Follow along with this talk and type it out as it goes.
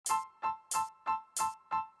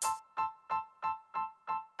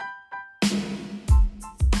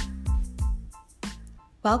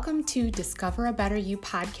Welcome to Discover a Better You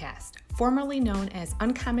podcast, formerly known as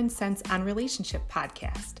Uncommon Sense on Relationship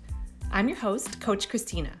podcast. I'm your host, Coach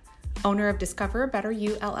Christina, owner of Discover a Better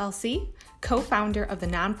You LLC, co-founder of the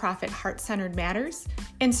nonprofit Heart Centered Matters,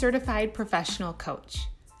 and certified professional coach.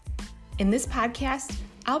 In this podcast,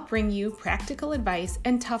 I'll bring you practical advice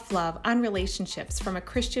and tough love on relationships from a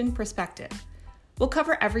Christian perspective. We'll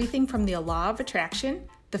cover everything from the law of attraction,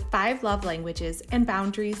 the 5 love languages and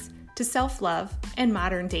boundaries, to self-love and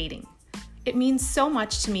modern dating. It means so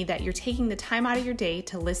much to me that you're taking the time out of your day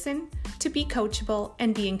to listen, to be coachable,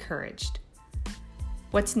 and be encouraged.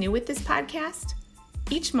 What's new with this podcast?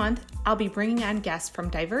 Each month, I'll be bringing on guests from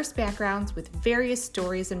diverse backgrounds with various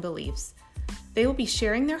stories and beliefs. They will be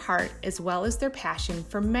sharing their heart as well as their passion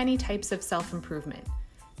for many types of self-improvement.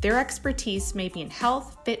 Their expertise may be in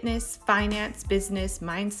health, fitness, finance, business,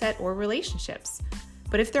 mindset, or relationships.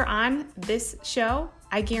 But if they're on this show,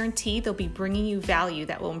 I guarantee they'll be bringing you value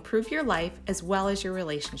that will improve your life as well as your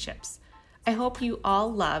relationships. I hope you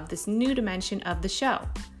all love this new dimension of the show.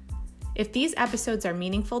 If these episodes are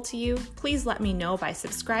meaningful to you, please let me know by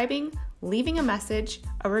subscribing, leaving a message,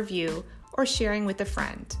 a review, or sharing with a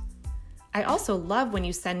friend. I also love when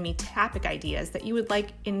you send me topic ideas that you would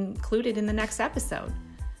like included in the next episode.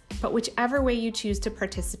 But whichever way you choose to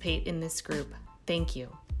participate in this group, thank you.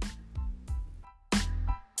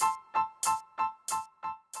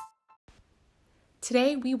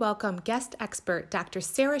 Today, we welcome guest expert Dr.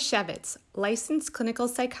 Sarah Shevitz, licensed clinical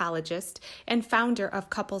psychologist and founder of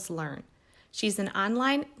Couples Learn. She's an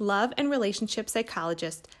online love and relationship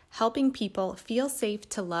psychologist helping people feel safe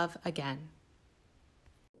to love again.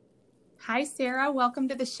 Hi, Sarah. Welcome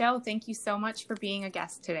to the show. Thank you so much for being a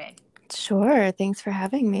guest today. Sure. Thanks for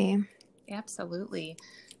having me. Absolutely.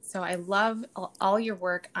 So I love all your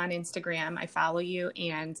work on Instagram. I follow you,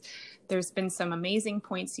 and there's been some amazing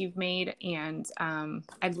points you've made. And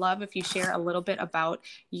I'd love if you share a little bit about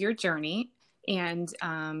your journey and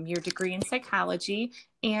your degree in psychology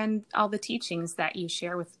and all the teachings that you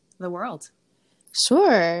share with the world.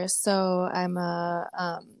 Sure. So I'm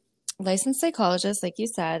a licensed psychologist. Like you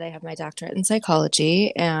said, I have my doctorate in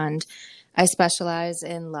psychology, and I specialize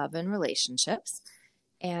in love and relationships.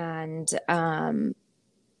 And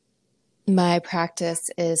my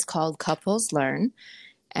practice is called Couples Learn,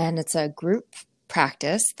 and it's a group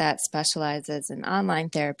practice that specializes in online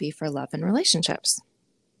therapy for love and relationships.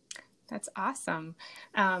 That's awesome.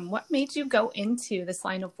 What made you go into this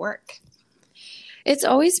line of work? It's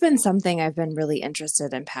always been something I've been really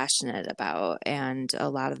interested and passionate about. And a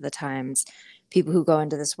lot of the times people who go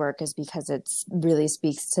into this work is because it really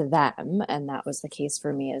speaks to them. And that was the case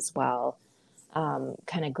for me as well.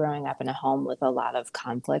 Kind of growing up in a home with a lot of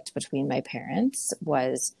conflict between my parents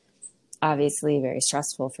was obviously very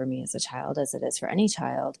stressful for me as a child, as it is for any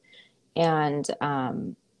child. And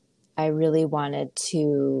I really was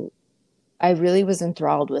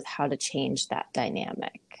enthralled with how to change that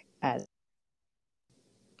dynamic.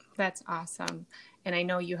 That's awesome. And I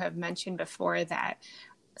know you have mentioned before that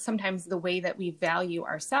sometimes the way that we value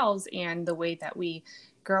ourselves and the way that we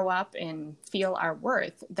grow up and feel our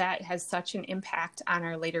worth, that has such an impact on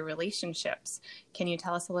our later relationships. Can you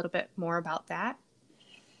tell us a little bit more about that?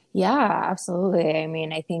 Yeah, absolutely. I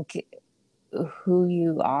mean, I think who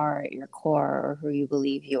you are at your core, or who you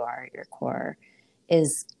believe you are at your core,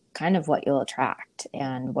 is kind of what you'll attract,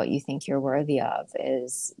 and what you think you're worthy of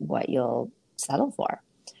is what you'll settle for.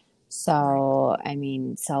 So, I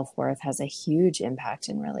mean, self-worth has a huge impact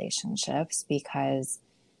in relationships, because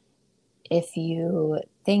if you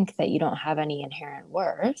think that you don't have any inherent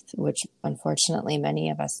worth, which unfortunately many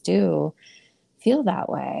of us do feel that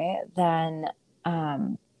way, then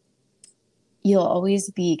you'll always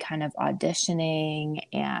be kind of auditioning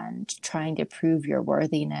and trying to prove your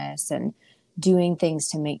worthiness and doing things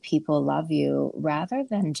to make people love you rather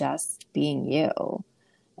than just being you,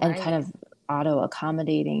 and kind of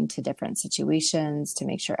auto-accommodating to different situations to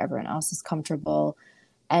make sure everyone else is comfortable.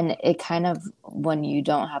 And it kind of, when you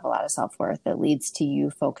don't have a lot of self-worth, it leads to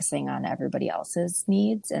you focusing on everybody else's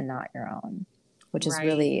needs and not your own, which is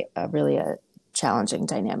really a challenging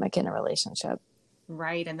dynamic in a relationship.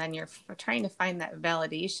 Right. And then you're trying to find that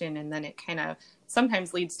validation, and then it kind of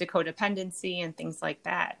sometimes leads to codependency and things like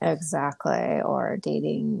that. Exactly. Or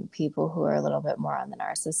dating people who are a little bit more on the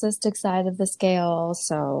narcissistic side of the scale.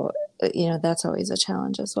 So, that's always a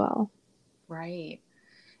challenge as well. Right.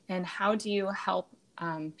 And how do you help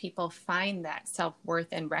people find that self-worth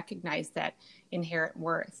and recognize that inherent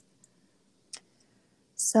worth?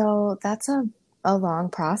 So that's a long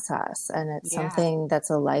process, and it's something that's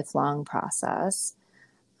a lifelong process.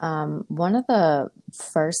 One of the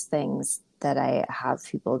first things that I have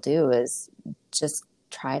people do is just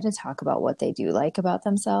try to talk about what they do like about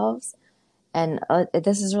themselves. And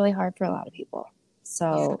this is really hard for a lot of people.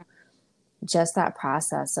 So just that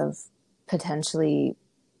process of potentially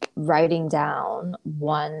writing down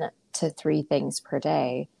 1 to 3 things per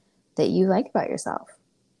day that you like about yourself,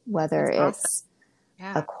 whether it's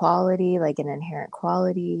a quality, like an inherent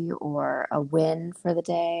quality, or a win for the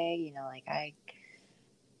day, you know, like I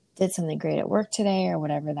did something great at work today, or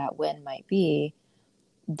whatever that win might be.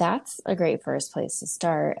 That's a great first place to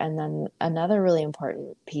start. And then another really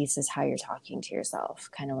important piece is how you're talking to yourself.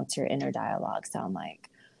 Kind of what's your inner dialogue sound like?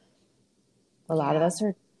 A lot of us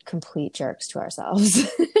are complete jerks to ourselves.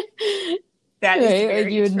 That is very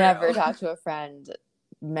like you would true. never talk to a friend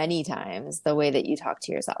many times the way that you talk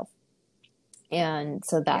to yourself. And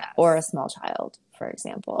so that, or a small child, for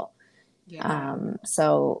example.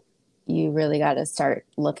 So you really got to start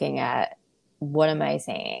looking at, what am I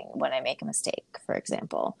saying when I make a mistake, for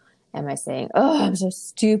example? Am I saying, oh, I'm so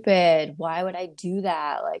stupid, why would I do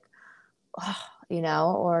that? Like, oh, you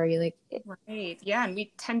know, or you like, right. Yeah. And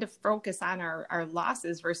we tend to focus on our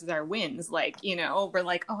losses versus our wins. Like, you know, we're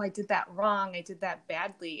like, oh, I did that wrong, I did that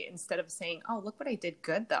badly, instead of saying, oh, look what I did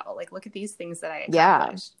good though. Like, look at these things that I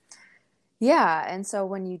accomplished. Yeah. And so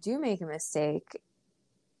when you do make a mistake,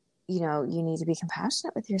 you know, you need to be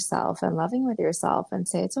compassionate with yourself and loving with yourself and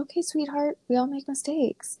say, it's okay, sweetheart, we all make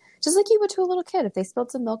mistakes. Just like you would to a little kid if they spilled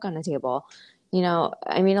some milk on the table. You know,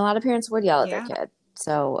 I mean, a lot of parents would yell at their kid.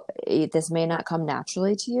 So this may not come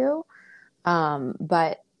naturally to you,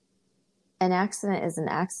 but an accident is an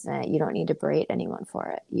accident. You don't need to berate anyone for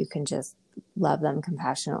it. You can just love them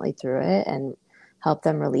compassionately through it and help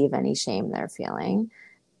them relieve any shame they're feeling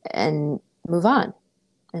and move on.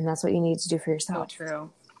 And that's what you need to do for yourself. So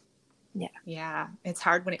true. Yeah. Yeah. It's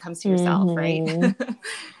hard when it comes to yourself, right?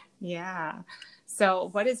 Yeah. So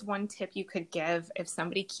what is one tip you could give if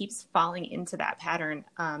somebody keeps falling into that pattern,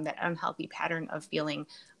 that unhealthy pattern of feeling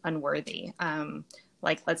unworthy?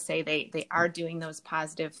 Like, let's say they are doing those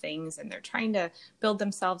positive things and they're trying to build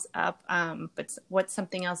themselves up. But what's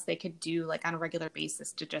something else they could do, like on a regular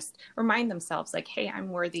basis, to just remind themselves, like, hey, I'm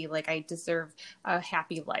worthy. Like, I deserve a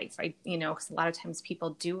happy life. You know, because a lot of times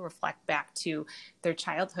people do reflect back to their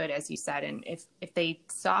childhood, as you said. And if they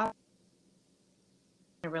saw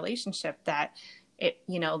a relationship that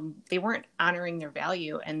you know, they weren't honoring their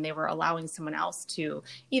value and they were allowing someone else to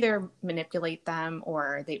either manipulate them,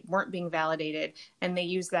 or they weren't being validated, and they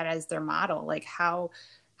use that as their model. Like, how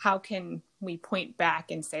can we point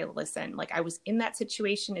back and say, listen, like, I was in that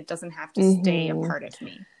situation. It doesn't have to stay a part of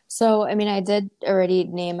me. So, I mean, I did already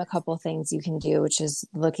name a couple things you can do, which is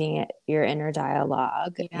looking at your inner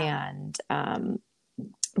dialogue and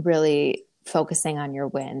really focusing on your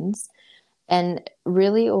wins. And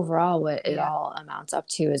really overall, what it all amounts up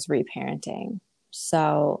to is reparenting.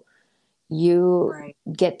 So you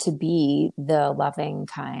get to be the loving,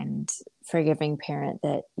 kind, forgiving parent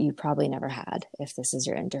that you probably never had. If this is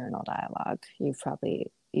your internal dialogue, you've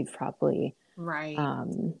probably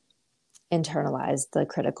internalized the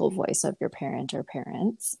critical voice of your parent or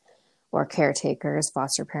parents or caretakers,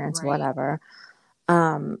 foster parents, whatever.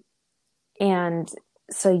 And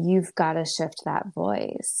so you've got to shift that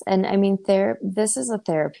voice. And I mean, this is a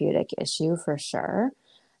therapeutic issue for sure.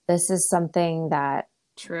 This is something that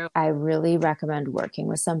I really recommend working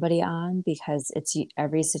with somebody on, because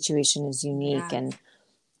every situation is unique. And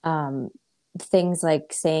things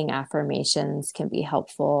like saying affirmations can be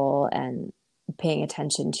helpful, and paying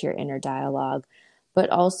attention to your inner dialogue, but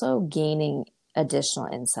also gaining additional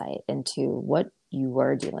insight into what you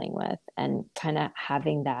were dealing with, and kind of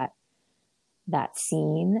having that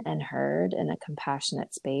seen and heard in a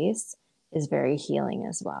compassionate space is very healing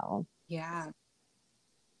as well. Yeah.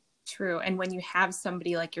 True. And when you have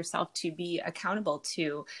somebody like yourself to be accountable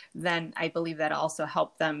to, then I believe that also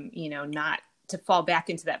helped them, you know, not to fall back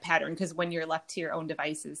into that pattern. Because when you're left to your own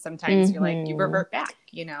devices, sometimes you're like, you revert back,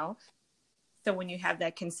 you know? So when you have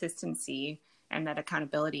that consistency and that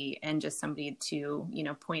accountability and just somebody to, you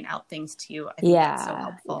know, point out things to you, I think that's so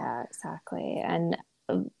helpful. Yeah, exactly. And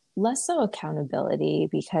less so accountability,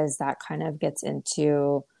 because that kind of gets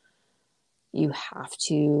into you have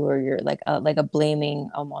to, or you're like a blaming,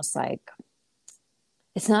 almost like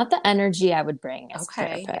it's not the energy I would bring as a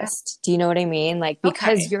therapist. Do you know what I mean? Like,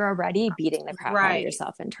 because you're already beating the crap out of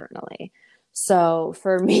yourself internally. So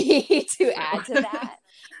for me to add to that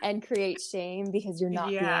and create shame because you're not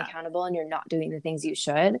being accountable and you're not doing the things you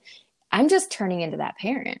should, I'm just turning into that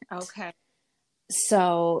parent.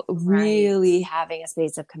 So really having a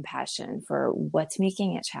space of compassion for what's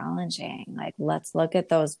making it challenging. Like, let's look at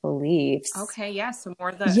those beliefs. So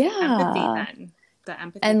more the empathy then. The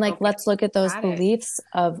empathy. And like, let's look at those beliefs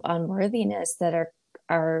of unworthiness that are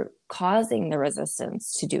are causing the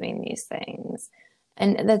resistance to doing these things.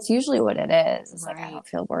 And that's usually what it is. It's like, I Right. don't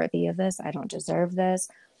feel worthy of this. I don't deserve this.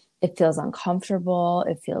 It feels uncomfortable.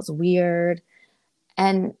 It feels weird.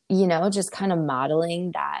 And, just kind of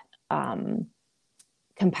modeling that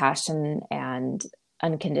compassion and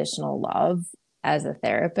unconditional love as a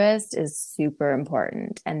therapist is super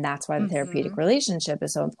important. And that's why the therapeutic Mm-hmm. relationship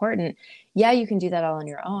is so important. Yeah, you can do that all on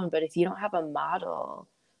your own, but if you don't have a model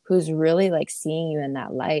who's really like seeing you in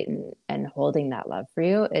that light and holding that love for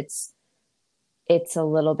you, it's a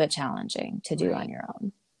little bit challenging to do on Right. your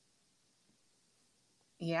own.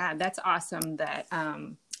 Yeah, that's awesome that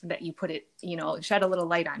that you put it, shed a little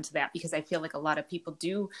light onto that, because I feel like a lot of people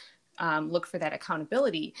do look for that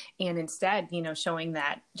accountability, and instead, showing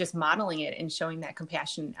that, just modeling it and showing that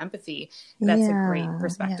compassion and empathy. That's a great Yeah,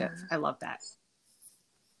 perspective. yeah. I love that.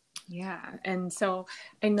 Yeah. And so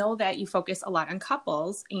I know that you focus a lot on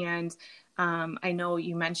couples, and I know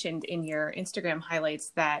you mentioned in your Instagram highlights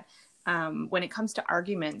that when it comes to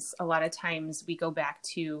arguments, a lot of times we go back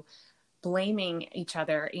to blaming each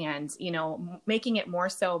other and, making it more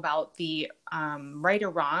so about the right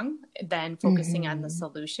or wrong than focusing on the Mm-hmm.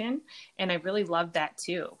 solution. And I really love that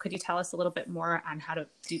too. Could you tell us a little bit more on how to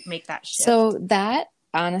make that shift? So that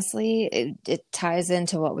honestly, it ties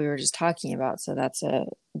into what we were just talking about. So that's a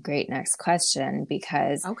great next question,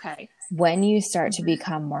 because Okay. when you start to Mm-hmm.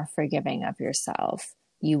 become more forgiving of yourself,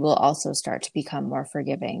 you will also start to become more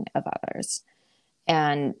forgiving of others.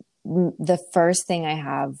 And the first thing I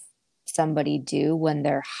have somebody do when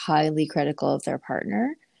they're highly critical of their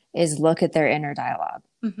partner is look at their inner dialogue.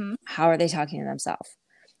 Mm-hmm. How are they talking to themselves?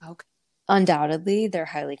 Okay. Undoubtedly, they're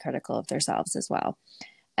highly critical of themselves as well.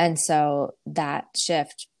 And so that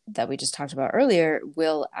shift that we just talked about earlier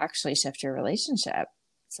will actually shift your relationship,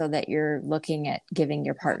 so that you're looking at giving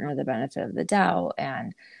your Wow. partner the benefit of the doubt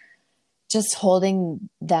and just holding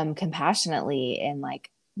them compassionately, and like,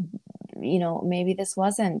 maybe this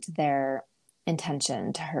wasn't their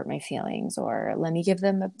intention to hurt my feelings, or let me give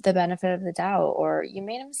them the benefit of the doubt, or you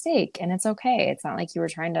made a mistake and it's okay. It's not like you were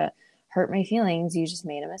trying to hurt my feelings. You just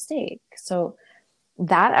made a mistake. So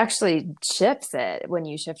that actually shifts it when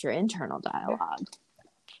you shift your internal dialogue.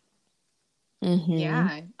 Mm-hmm.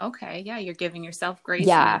 Yeah. Okay. Yeah. You're giving yourself grace and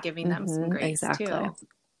you're Yeah. giving them some Mm-hmm. grace Exactly. too.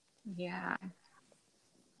 Yeah.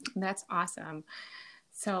 That's awesome.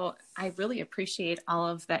 So I really appreciate all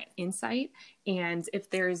of that insight. And if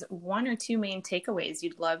there's one or two main takeaways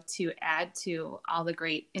you'd love to add to all the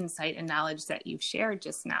great insight and knowledge that you've shared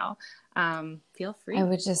just now, feel I free.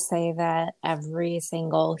 would just say that every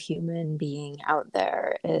single human being out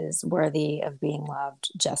there is worthy of being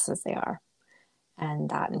loved just as they are. And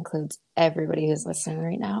that includes everybody who's listening Yeah.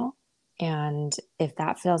 right now. And if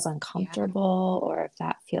that feels Yeah. uncomfortable, or if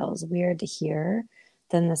that feels weird to hear,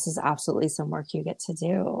 then this is absolutely some work you get to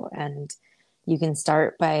do. And you can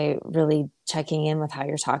start by really checking in with how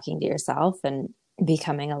you're talking to yourself and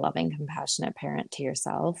becoming a loving, compassionate parent to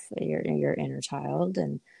yourself, your inner child.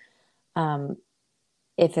 And um,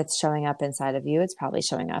 if it's showing up inside of you, it's probably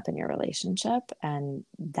showing up in your relationship. And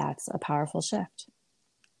that's a powerful shift.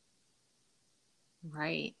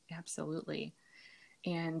 Right. Absolutely.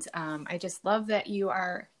 And I just love that you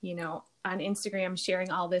are, on Instagram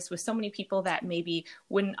sharing all this with so many people that maybe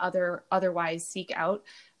wouldn't otherwise seek out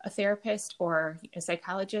a therapist or a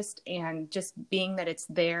psychologist. And just being that it's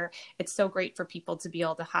there, it's so great for people to be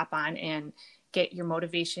able to hop on and get your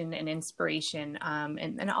motivation and inspiration,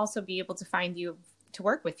 and also be able to find you to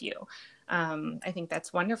work with you. I think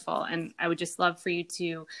that's wonderful. And I would just love for you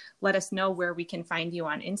to let us know where we can find you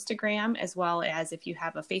on Instagram, as well as if you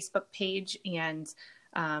have a Facebook page, and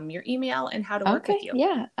your email, and how to work with Okay, you.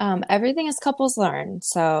 yeah. Everything is Couples Learn.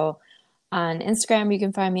 So on Instagram, you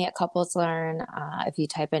can find me at Couples Learn. If you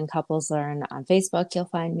type in Couples Learn on Facebook, you'll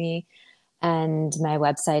find me. And my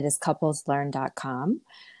website is coupleslearn.com.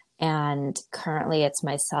 And currently, it's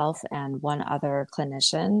myself and one other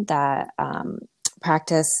clinician that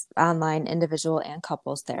practice online individual and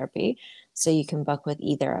couples therapy. So you can book with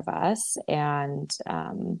either of us. And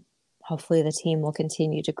hopefully, the team will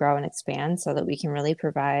continue to grow and expand so that we can really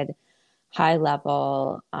provide high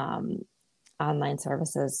level online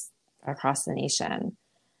services across the nation.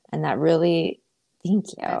 And that really, thank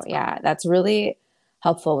you. That's Yeah, that's really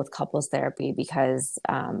helpful with couples therapy, because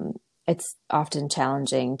it's often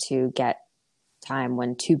challenging to get time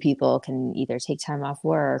when two people can either take time off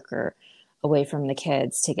work or away from the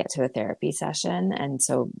kids to get to a therapy session. And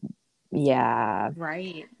so Yeah.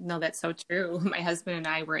 Right. No, that's so true. My husband and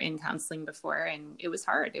I were in counseling before, and it was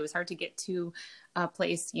hard. It was hard to get to a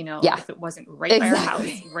place, Yeah, if it wasn't right by our house,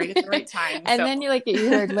 exactly. right at the right time. And So, then you're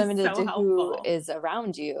limited so to who helpful. is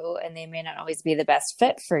around you, and they may not always be the best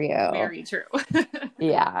fit for you. Very true.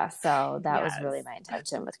 Yeah, so that was really Yes. my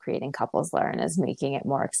intention with creating Couples Learn, is making it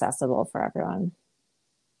more accessible for everyone.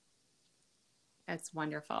 That's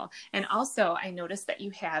wonderful. And also, I noticed that you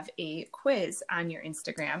have a quiz on your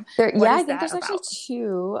Instagram. What Yeah, I is think that there's actually about?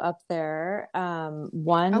 two up there.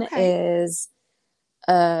 One Okay. is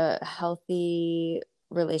a healthy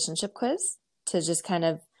relationship quiz to just kind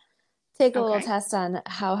of take a little Okay. test on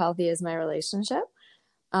how healthy is my relationship.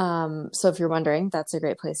 So if you're wondering, that's a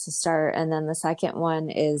great place to start. And then the second one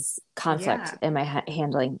is conflict. Yeah. Am I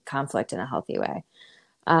handling conflict in a healthy way?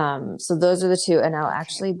 So those are the two. And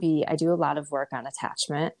Okay. I do a lot of work on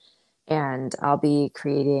attachment, and I'll be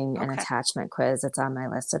creating an Okay. attachment quiz. It's on my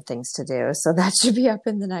list of things to do. So that should be up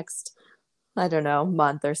in the next, I don't know,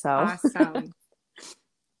 month or so. Awesome.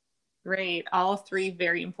 Great. All three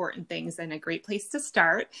very important things and a great place to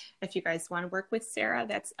start. If you guys want to work with Sarah,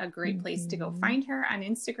 that's a great place to go Mhm. find her on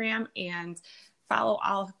Instagram and follow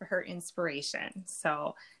all of her inspiration.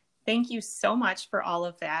 So thank you so much for all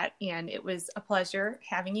of that. And it was a pleasure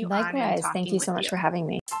having you on and Likewise. Thank talking you with so much you. for having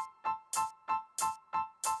me.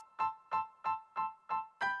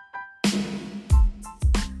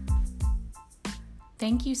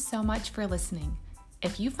 Thank you so much for listening.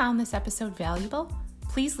 If you found this episode valuable,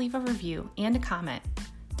 please leave a review and a comment.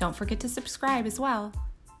 Don't forget to subscribe as well.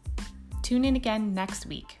 Tune in again next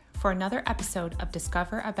week for another episode of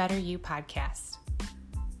Discover a Better You podcast.